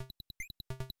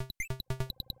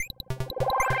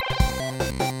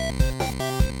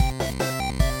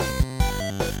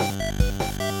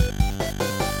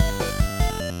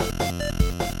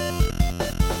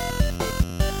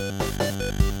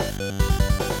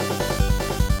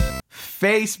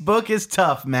Facebook is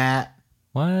tough, Matt.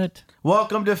 What?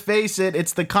 Welcome to Face It.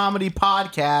 It's the comedy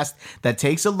podcast that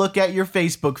takes a look at your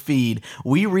Facebook feed.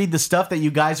 We read the stuff that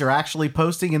you guys are actually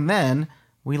posting, and then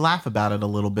we laugh about it a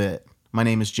little bit. My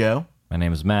name is Joe. My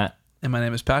name is Matt. And my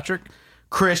name is Patrick.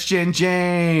 Christian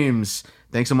James.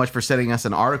 Thanks so much for sending us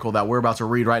an article that we're about to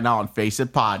read right now on Face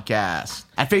It Podcast.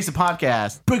 At Face It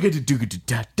Podcast,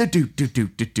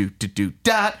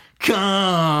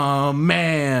 .com,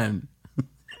 man.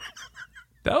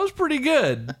 That was pretty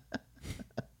good.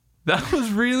 That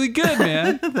was really good,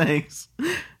 man. Thanks.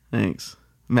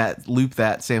 Matt, loop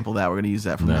that, sample that. We're going to use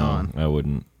that from now on. I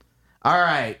wouldn't. All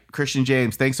right, Christian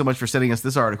James, thanks so much for sending us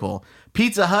this article.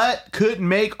 Pizza Hut couldn't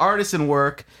make artisan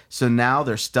work, so now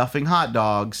they're stuffing hot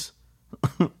dogs.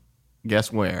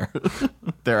 Guess where?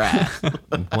 They're at.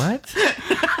 What?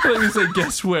 Let me say,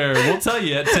 guess where? We'll tell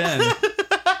you at 10.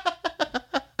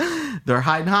 They're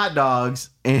hiding hot dogs.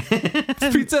 And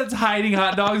Pizza Hut's hiding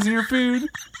hot dogs in your food.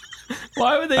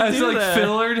 Why would they As do like that?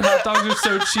 filler, hot dogs are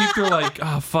so cheap. They're like,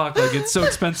 oh fuck, like it's so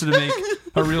expensive to make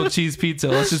a real cheese pizza.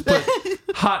 Let's just put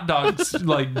hot dogs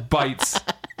like bites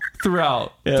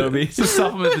throughout to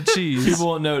supplement the cheese. People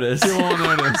won't notice. You won't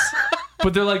notice.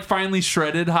 But they're like finely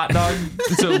shredded hot dog,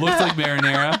 so it looks like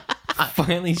marinara.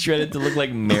 Finally shredded to look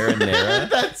like marinara.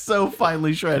 that's so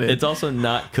finely shredded. It's also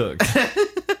not cooked.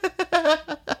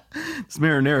 This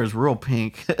marinara is real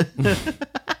pink.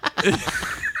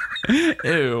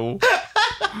 Ew.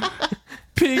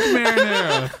 Pink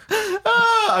marinara.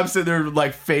 I'm sitting there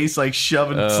like face like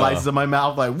shoving slices in my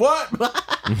mouth like, what?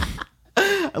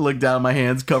 I look down at my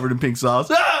hands covered in pink sauce.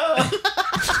 What have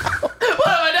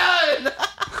I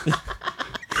done?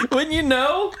 Wouldn't you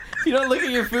know? You don't look at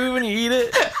your food when you eat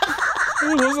it.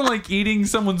 It wasn't like eating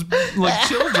someone's like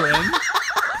children.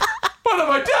 What have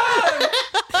I done?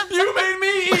 You made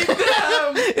me eat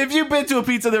them. If you've been to a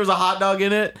pizza, there was a hot dog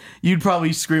in it, you'd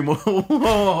probably scream, whoa,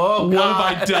 What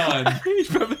have I done? You'd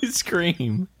probably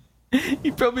scream.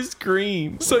 You'd probably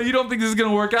scream. So you don't think this is going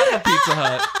to work out at Pizza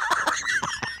Hut?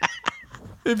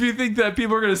 If you think that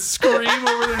people are going to scream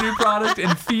over their new product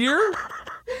in fear?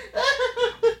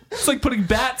 It's like putting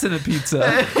bats in a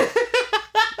pizza.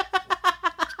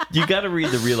 You got to read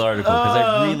the real article because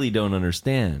I really don't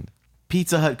understand.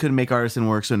 Pizza Hut couldn't make artisan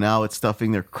work, so now it's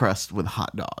stuffing their crust with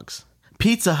hot dogs.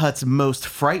 Pizza Hut's most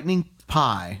frightening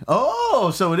pie.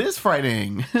 Oh, so it is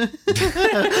frightening.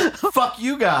 Fuck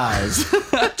you guys.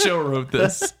 Joe wrote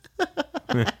this.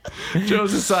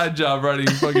 Joe's a side job writing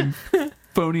fucking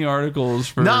phony articles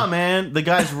for... Nah, man. The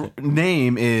guy's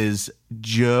name is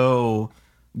Joe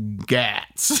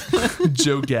Gatz.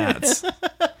 Joe Gatz.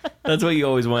 That's what you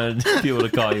always wanted people to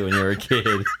call you when you were a kid.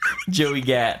 Joey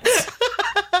Gatz.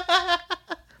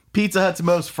 Pizza Hut's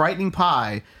most frightening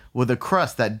pie, with a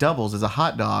crust that doubles as a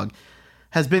hot dog,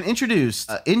 has been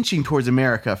introduced, inching towards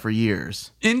America for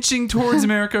years. Inching towards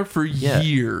America for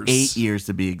years. 8 years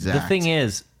to be exact. The thing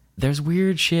is, there's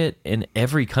weird shit in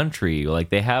every country. Like,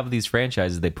 they have these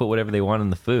franchises, they put whatever they want in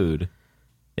the food.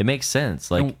 It makes sense.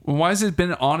 Like, Why has it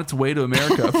been on its way to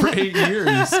America for 8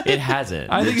 years? it hasn't.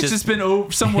 I think it's just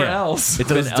been somewhere else. It's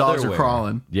Those been dogs are otherwhere.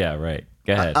 crawling. Yeah, right.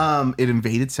 Go ahead. It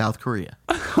invaded South Korea,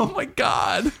 Oh my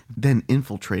God. then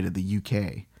infiltrated the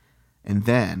UK, and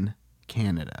then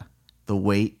Canada. The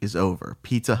wait is over.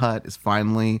 Pizza Hut is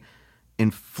finally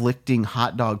inflicting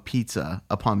hot dog pizza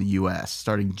upon the U.S.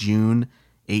 starting June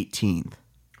 18th.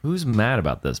 Who's mad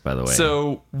about this, by the way?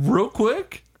 So, real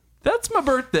quick, that's my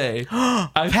birthday.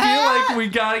 I feel like we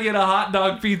got to get a hot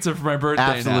dog pizza for my birthday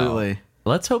Absolutely.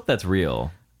 let's hope that's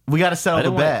real. We got to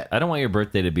settle the bet. I don't want your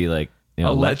birthday to be like, you A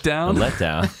know, letdown? A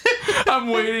letdown. now. I'm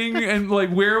waiting, and like,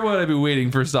 where would I be waiting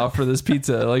first off for this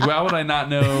pizza? Like, how would I not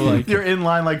know? Like, You're in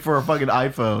line like for a fucking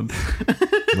iPhone.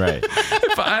 Right.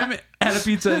 if I'm at a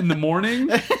pizza in the morning,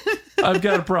 I've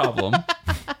got a problem.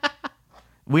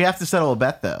 We have to settle a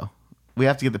bet, though. We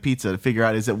have to get the pizza to figure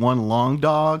out, is it one long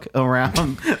dog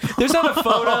around There's not a the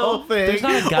photo. whole thing? There's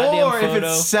not a goddamn or photo. if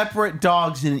it's separate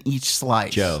dogs in each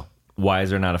slice. Joe, why is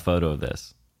there not a photo of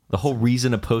this? The whole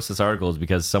reason to post this article is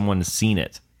because someone has seen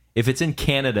it. If it's in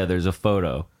Canada, there's a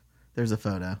photo. There's a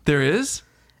photo. There is?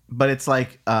 But it's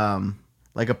like a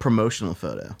promotional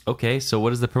photo. Okay, so what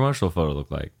does the promotional photo look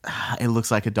like? It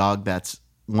looks like a dog that's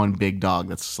one big dog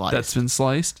that's sliced. That's been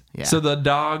sliced? Yeah. So the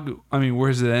dog, I mean, where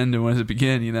does it end and when does it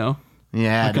begin, you know?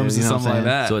 yeah, When it comes dude, to you know what something I'm like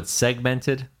saying? that. So it's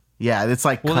segmented? Yeah, it's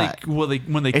like cut.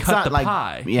 when they It's cut not the like-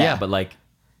 pie. Yeah. But like,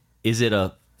 is it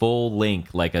a full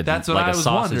link, like a That's what like I a was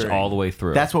sausage wondering. all the way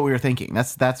through? That's what we were thinking.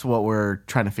 That's what we're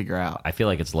trying to figure out. I feel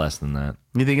like it's less than that.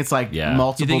 You think it's like Yeah.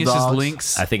 multiple You think it's dogs? just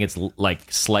links? I think it's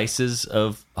like slices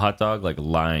of hot dog, like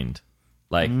lined,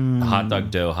 like hot dog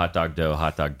dough, hot dog dough,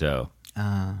 hot dog dough.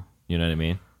 You You know what I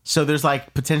mean? So there's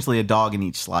like potentially a dog in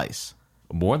each slice.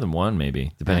 More than one,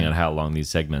 maybe, depending on how long these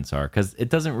segments are, because it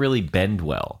doesn't really bend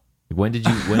well. When did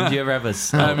you ever have a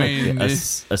circular?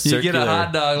 You get a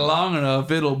hot dog long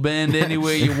enough, it'll bend any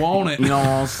way you want it. You know what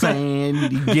I'm saying?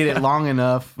 You get it long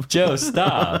enough. Joe,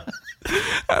 stop.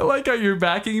 I like how you're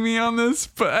backing me on this,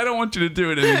 but I don't want you to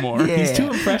do it anymore. Yeah. He's too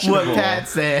impressionable. What Pat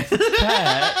said.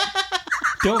 Pat,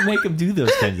 don't make him do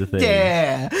those kinds of things.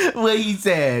 Yeah, what he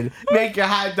said. Make your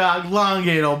hot dog long,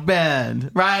 it'll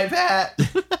bend. Right, Pat?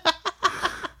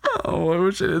 Oh, I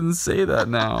wish I didn't say that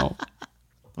now.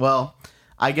 Well,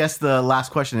 I guess the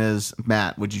last question is,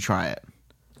 Matt, would you try it?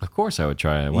 Of course I would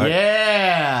try it. Why-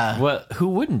 Yeah. What? Who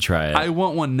wouldn't try it? I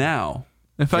want one now.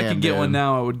 If I Damn, could get dude. one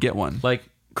now, I would get one. like,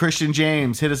 Christian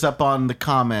James, hit us up on the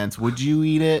comments. Would you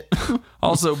eat it?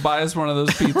 Also, buy us one of those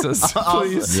pizzas,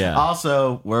 please. Yeah.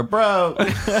 Also, we're broke.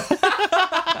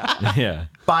 yeah.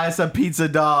 Buy us a pizza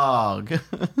dog.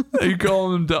 Are you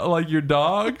calling him like your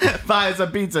dog? Buy us a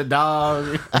pizza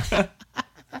dog.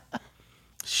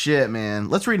 Shit, man.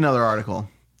 Let's read another article.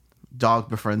 Dog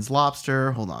befriends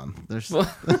lobster. Hold on. There's Hold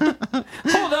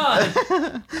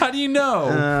on. How do you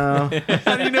know?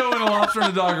 How do you know when a lobster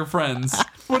and a dog are friends?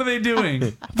 What are they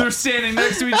doing? They're standing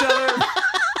next to each other?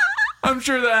 I'm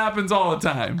sure that happens all the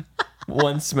time.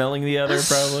 One smelling the other,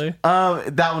 probably.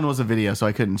 that one was a video, so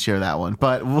I couldn't share that one.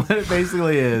 But what it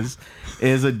basically is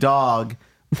a dog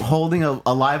holding a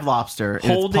live lobster in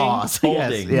its paws.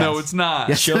 Holding. Yes. No, it's not.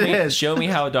 Yes. Show it me, is. show me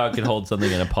how a dog can hold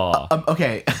something in a paw.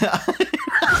 Okay.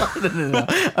 No.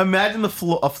 Imagine a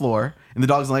floor, and the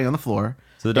dog's laying on the floor.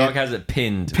 So the dog has it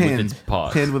pinned with its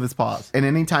paws. Pinned with its paws. And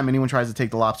anytime anyone tries to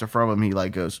take the lobster from him, he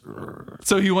like goes.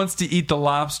 So he wants to eat the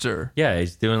lobster. Yeah,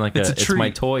 he's doing like It's a it's my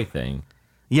treat. toy thing.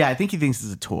 Yeah, I think he thinks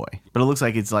it's a toy, but it looks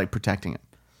like it's like protecting him.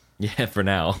 Yeah, for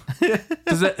now.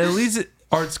 Does that at least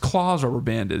are its claws rubber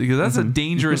banded? Because that's a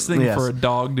dangerous thing Yes. for a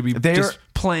dog to be just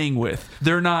playing with.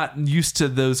 They're not used to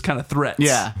those kind of threats.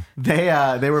 Yeah,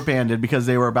 they were banded because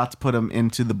they were about to put him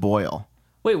into the boil.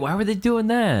 Wait, why were they doing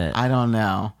that? I don't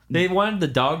know. They wanted the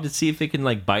dog to see if it can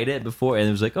like bite it before, and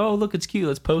it was like, oh, look, it's cute.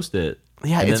 Let's post it.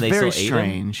 Yeah, And it's then they very still ate him?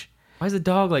 strange. Why is the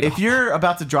dog like? If you're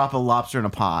about to drop a lobster in a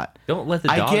pot, don't let the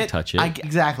dog touch it.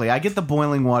 Exactly. I get the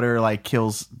boiling water like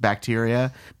kills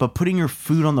bacteria, but putting your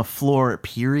food on the floor,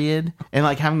 period, and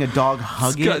like having a dog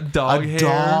hug It's got it, dog a hair.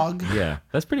 dog. Yeah,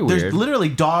 that's pretty weird. There's literally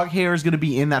dog hair is going to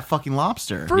be in that fucking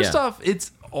lobster. First Yeah. off,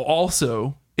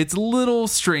 it's a little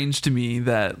strange to me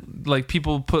that like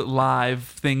people put live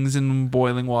things in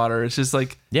boiling water. It's just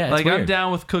like, Yeah, it's like I'm weird.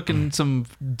 down with cooking some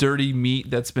dirty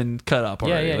meat that's been cut up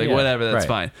already. yeah, like yeah. whatever, that's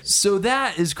Right. fine. So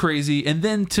that is crazy. And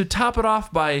then to top it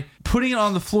off by putting it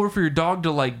on the floor for your dog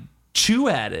to like chew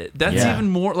at it. That's Yeah. even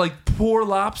more like poor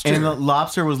lobster. And the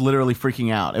lobster was literally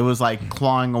freaking out. It was like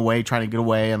clawing away, trying to get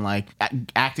away, and like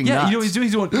acting yeah, nuts. you know what he's doing?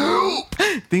 He's doing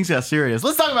Things got serious.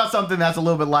 Let's talk about something that's a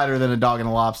little bit lighter than a dog and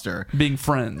a lobster. being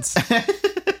friends.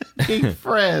 Being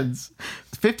friends.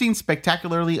 15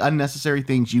 spectacularly unnecessary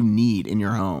things you need in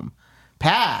your home.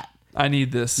 Pat, I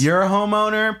need this. you're a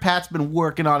homeowner. Pat's been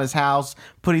working on his house,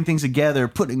 putting things together,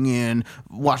 putting in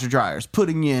washer dryers,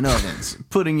 putting in ovens,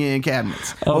 putting in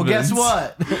cabinets. Well, guess Ovens.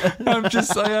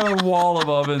 what? I have a wall of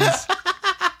ovens.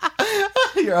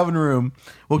 Your oven room.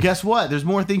 Well, guess what? There's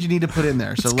more things you need to put in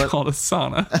there. So It's called a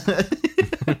sauna.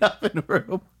 oven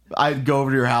room. I'd go over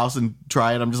to your house and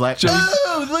try it. I'm just like,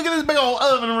 oh, look at this big old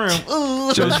oven room.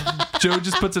 Ooh. Joe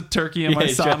just puts a turkey in my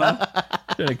Yeah,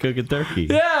 sauna. Trying to cook a turkey.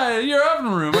 Yeah, your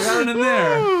oven room. I got it in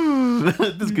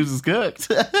there. This goose is cooked.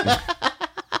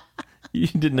 You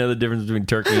didn't know the difference between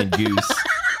turkey and goose.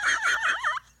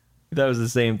 That was the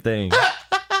same thing.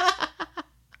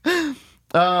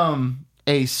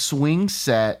 A swing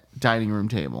set dining room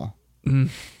table.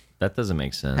 That doesn't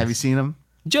make sense. Have you seen them?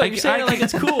 Joe, you're saying it like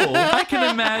it's cool. I can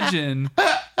imagine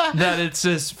that it's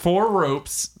just 4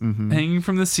 ropes hanging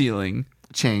from the ceiling,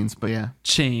 Chains, but yeah.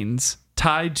 chains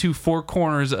tied to 4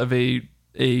 corners of a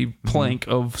plank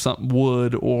of some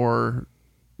wood or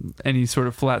any sort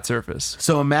of flat surface.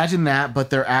 So imagine that, but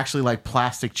they're actually like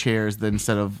plastic chairs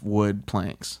instead of wood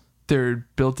planks. They're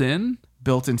built in.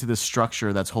 Built into this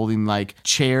structure that's holding like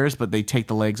chairs, but they take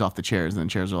the legs off the chairs and the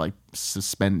chairs are like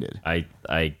suspended.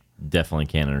 I definitely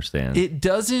can't understand. It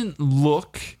doesn't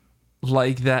look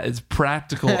like that is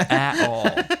practical at all.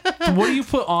 What do you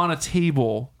put on a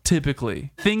table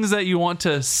typically? Things that you want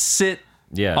to sit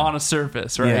Yeah. on a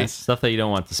surface, right? Yes. Stuff that you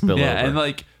don't want to spill Yeah, over. and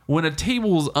like when a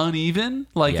table's uneven,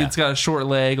 like Yeah. it's got a short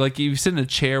leg, like you sit in a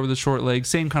chair with a short leg,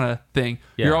 same kind of thing.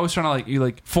 Yeah. You're always trying to you're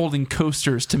like folding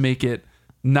coasters to make it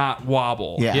not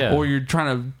wobble. Yeah. Yeah. Or you're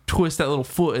trying to twist that little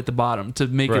foot at the bottom to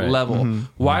make Right. it level.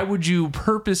 Why would you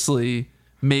purposely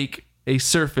make a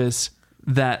surface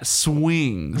that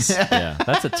swings. Yeah,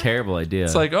 that's a terrible idea.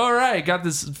 It's like, all right, got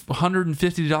this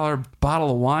 $150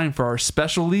 bottle of wine for our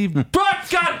special leave, but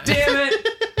God damn it,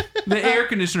 the air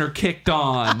conditioner kicked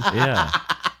on. yeah,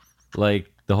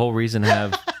 like the whole reason to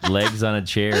have legs on a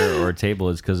chair or a table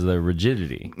is because of the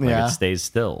rigidity. Like Yeah. it stays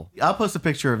still. I'll post a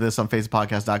picture of this on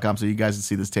facepodcast.com so you guys can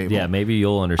see this table. Yeah, maybe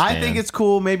you'll understand. I think it's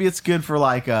cool. Maybe it's good for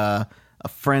like a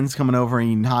friends coming over and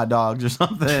eating hot dogs or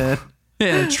something.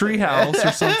 In a treehouse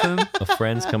or something. a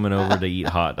friend's coming over to eat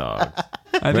hot dogs.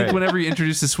 I think Right. whenever you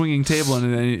introduce a swinging table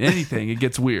into anything, it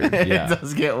gets weird. Yeah. It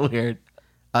does get weird.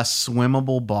 A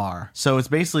swimmable bar. So it's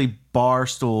basically bar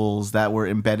stools that were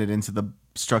embedded into the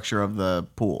structure of the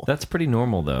pool. That's pretty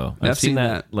normal though. I've seen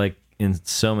that like in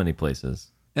so many places.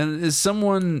 And is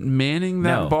someone manning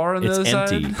that bar on the it's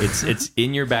other empty. side? It's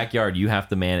in your backyard. You have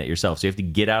to man it yourself. So you have to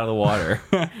get out of the water,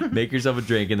 make yourself a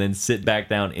drink, and then sit back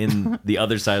down in the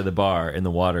other side of the bar in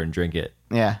the water and drink it.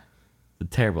 Yeah.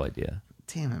 It's a terrible idea.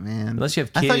 Damn it, man. Unless you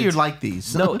have I kids. thought you'd like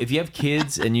these. No, if you have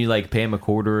kids and you like pay them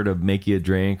 $0.25 to make you a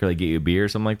drink or like get you a beer or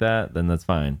something like that, then that's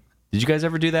fine. Did you guys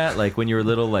ever do that? Like when you were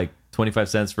little, like 25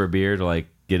 cents for a beer to like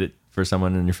get it for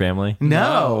someone in your family?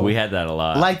 No. We had that a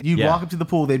lot. Like you'd Yeah. walk up to the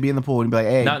pool, they'd be in the pool, and you'd be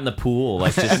like, "Hey, Not in the pool,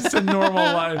 like just It's a normal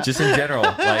life. just in general.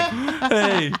 Like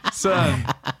Hey, son,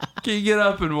 can you get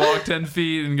up and walk 10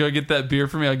 feet and go get that beer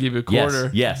for me? I'll give you a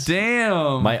quarter. yes.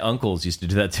 Damn. my uncles used to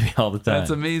do that to me all the time. That's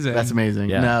amazing. that's amazing."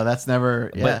 Yeah. No, that's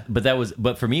never. Yeah,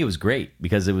 But for me it was great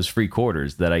because it was free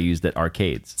quarters that I used at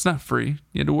arcades. It's not free.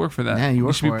 You had to work for that. yeah, you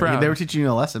were should be proud. They were teaching you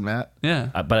a lesson, Matt. Yeah.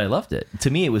 But I loved it. To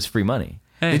me it was free money.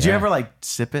 Hey, Did you ever like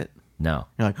sip it? No,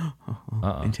 You're like,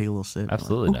 and take a little sip.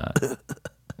 absolutely not.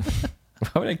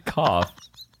 Why would I cough?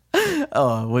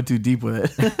 Oh, I went too deep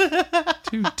with it.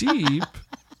 too deep?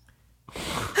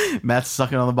 Matt's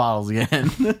sucking on the bottles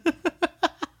again.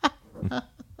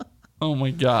 Oh my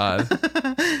God.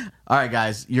 All right,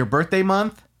 guys, your birthday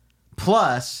month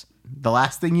plus the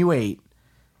last thing you ate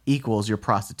equals your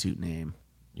prostitute name.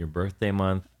 Your birthday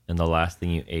month and the last thing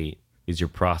you ate is your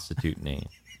prostitute name.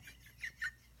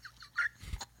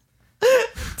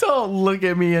 Don't look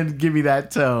at me and give me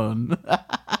that tone.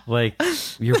 Like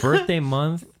your birthday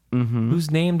month? Who's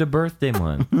named a birthday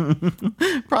month?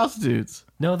 Prostitutes.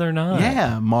 No, they're not.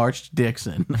 Yeah, March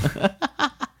Dixon.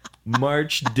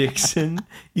 March Dixon.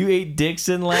 You ate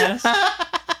Dixon last? I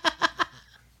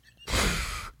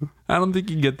don't think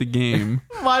you get the game.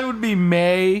 Mine would be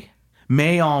May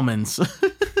almonds.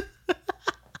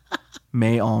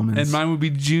 May almonds. And mine would be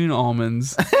June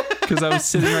almonds. Because I was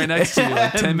sitting right next to you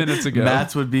like 10 minutes ago.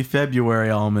 Matt's would be February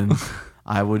almonds.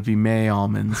 I would be May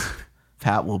almonds.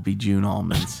 Pat will be June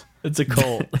almonds. It's a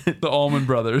cult. The Almond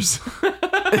Brothers.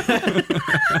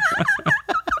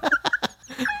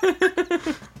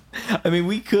 I mean,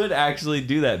 we could actually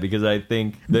do that because I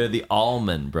think they're the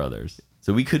Almond Brothers.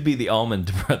 So we could be the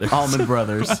Almond Brothers. Almond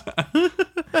Brothers.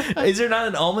 Is there not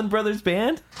an Almond Brothers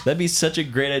band? That'd be such a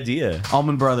great idea.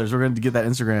 Almond Brothers. We're going to get that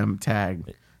Instagram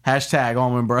tag. Hashtag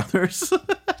Almond Brothers.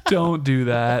 Don't do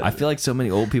that. I feel like so many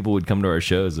old people would come to our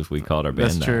shows if we called our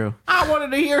band That's that. true. I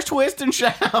wanted to hear Twist and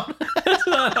Shout. That's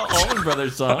not an Almond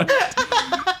Brothers song.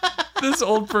 This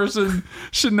old person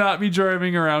should not be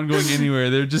driving around going anywhere.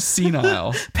 They're just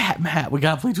senile. Pat, Matt, we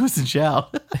got to play Twist and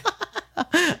Shout.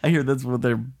 I hear that's what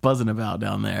they're buzzing about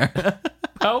down there.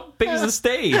 How big is the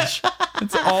stage?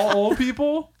 It's all old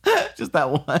people. Just that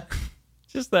one.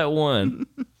 Just that one.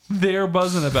 They're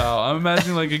buzzing about. I'm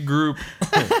imagining like a group.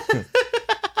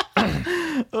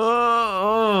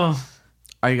 Oh.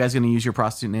 Are you guys going to use your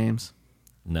prostitute names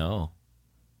No.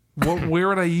 Where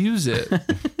would I use it?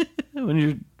 when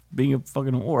you're being a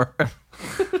fucking whore?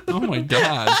 Oh my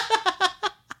God.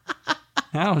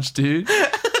 Ouch, dude.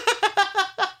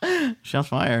 Shots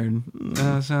fired.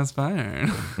 Sounds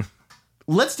fine.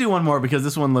 Let's do one more because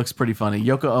this one looks pretty funny.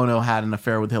 Yoko Ono had an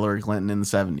affair with Hillary Clinton in the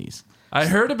 70s. I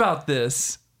heard about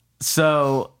this.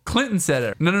 So, Clinton said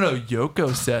it. No.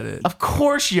 Yoko said it. of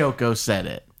course, Yoko said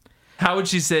it. How would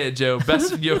she say it, Joe?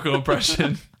 Best Yoko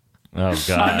impression. Oh,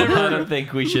 God. I don't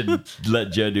think we should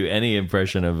let Joe do any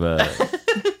impression of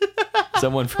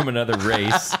someone from another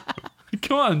race.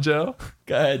 Come on, Joe.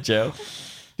 Go ahead, Joe.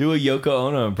 Do a Yoko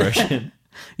Ono impression.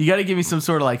 You got to give me some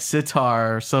sort of like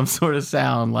sitar, or some sort of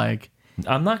sound like.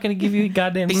 I'm not going to give you a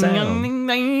goddamn sound.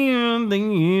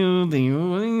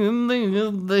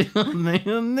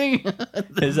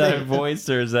 Is that her voice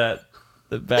or is that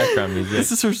the background music?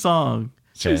 This is her song.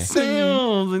 Okay.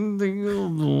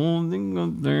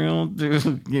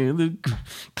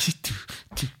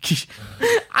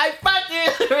 I fucked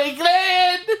Hillary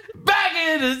Clinton back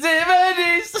in the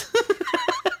 70s.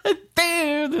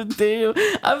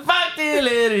 I fucked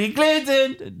Hillary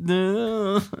Clinton.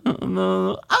 No.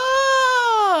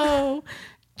 Oh,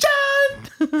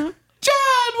 John,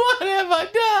 what have I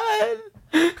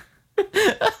done?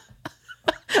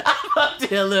 I fucked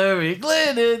Hillary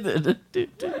Clinton.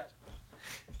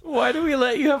 Why do we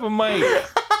let you have a mic?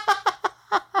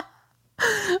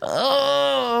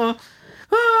 Oh.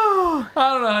 I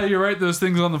don't know how you write those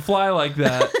things on the fly like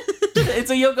that. It's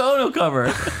a Yoko Ono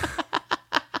cover.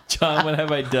 John, what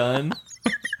have I done?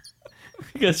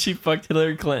 Because she fucked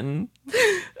Hillary Clinton.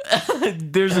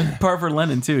 There's a part for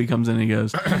Lennon too. He comes in and he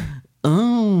goes,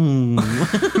 "Oh,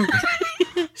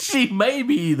 she may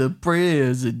be the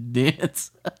president."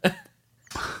 Why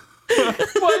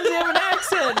does he have an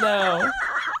accent now?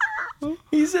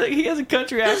 He has a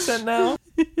country accent now.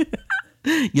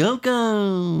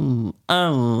 Yoko,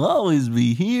 I'll always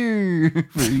be here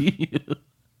for you.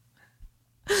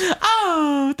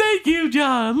 Oh, thank you,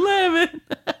 John Lemon.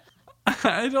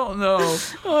 I don't know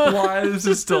why this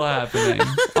is still happening.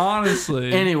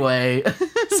 Honestly. Anyway,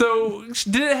 So,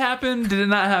 did it happen? Did it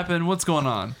not happen? What's going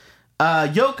on?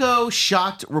 Yoko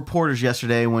shocked reporters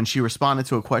yesterday when she responded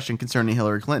to a question concerning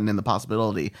Hillary Clinton and the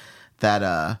possibility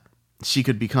that she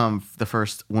could become the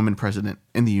first woman president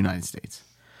in the United States.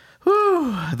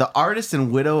 Whew. The artist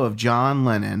and widow of John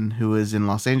Lennon, who is in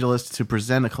Los Angeles to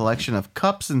present a collection of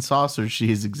cups and saucers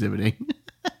she is exhibiting.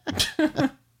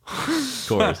 Of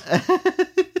course.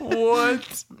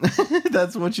 What?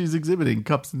 That's what she's exhibiting,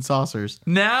 cups and saucers.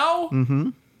 Now? Mm-hmm.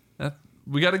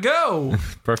 We gotta go.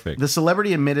 Perfect. The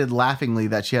celebrity admitted laughingly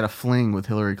that she had a fling with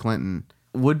Hillary Clinton.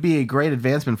 Would be a great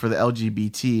advancement for the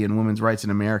LGBT and women's rights in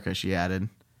America, she added.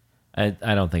 I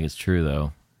don't think it's true,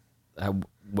 though.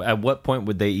 At what point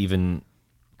would they even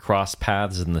cross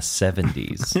paths in the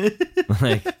 70s?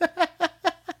 Like,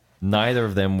 neither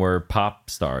of them were pop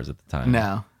stars at the time.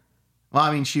 No. Well,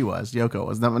 I mean, she was. Yoko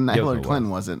was. Hillary was. Clinton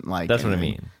wasn't like... That's what I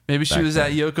mean. Maybe she Back was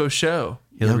then. at Yoko's show.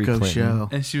 Hillary Yoko Clinton. show.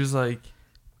 And she was like,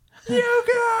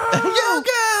 Yoko!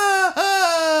 Yoko!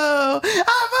 I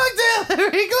fucked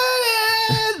Hillary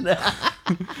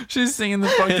Clinton! She's singing the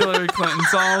fuck Hillary Clinton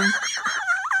song.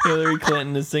 Hillary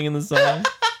Clinton is singing the song.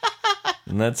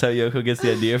 And that's how Yoko gets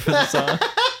the idea for the song.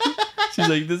 She's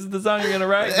like, this is the song you're going to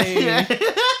write me.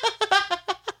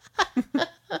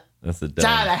 That's the dumb.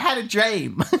 Dad, I had a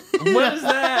dream. What is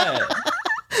that?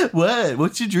 What?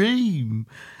 What's your dream?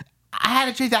 I had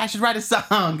a dream that I should write a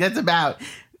song that's about...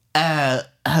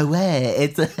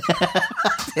 it's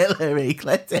Hillary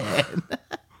Clinton.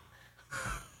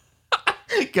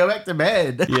 Go back to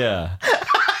bed. Yeah.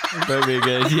 Very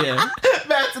good idea.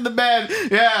 Back to the bed.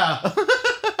 Yeah.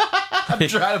 I'm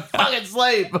trying to fucking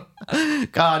sleep.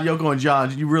 God, Yoko and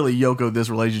John, you really Yoko this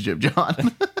relationship, John.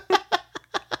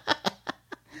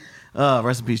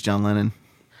 Rest in peace, John Lennon.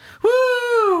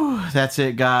 Woo! That's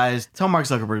it, guys. Tell Mark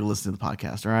Zuckerberg to listen to the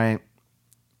podcast, all right?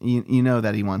 You know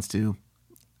that he wants to.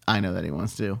 I know that he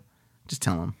wants to. Just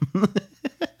tell him.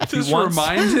 Just wants-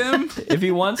 remind him. If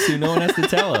he wants to, no one has to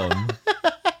tell him.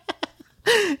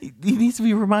 He needs to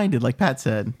be reminded, like Pat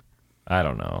said. I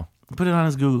don't know. Put it on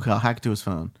his Google account, hack it to his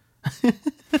phone.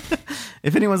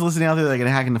 If anyone's listening out there that can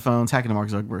hack into phones, hack into Mark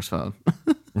Zuckerberg's phone.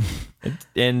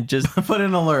 And just Put in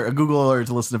an alert, a Google alert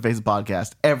to listen to Face It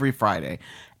Podcast every Friday.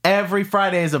 Every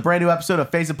Friday is a brand new episode of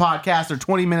Face It Podcast. They're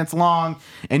 20 minutes long,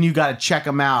 and you got to check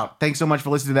them out. Thanks so much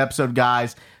for listening to the episode,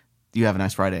 guys. You have a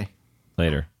nice Friday.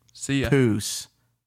 later. See ya. Peace.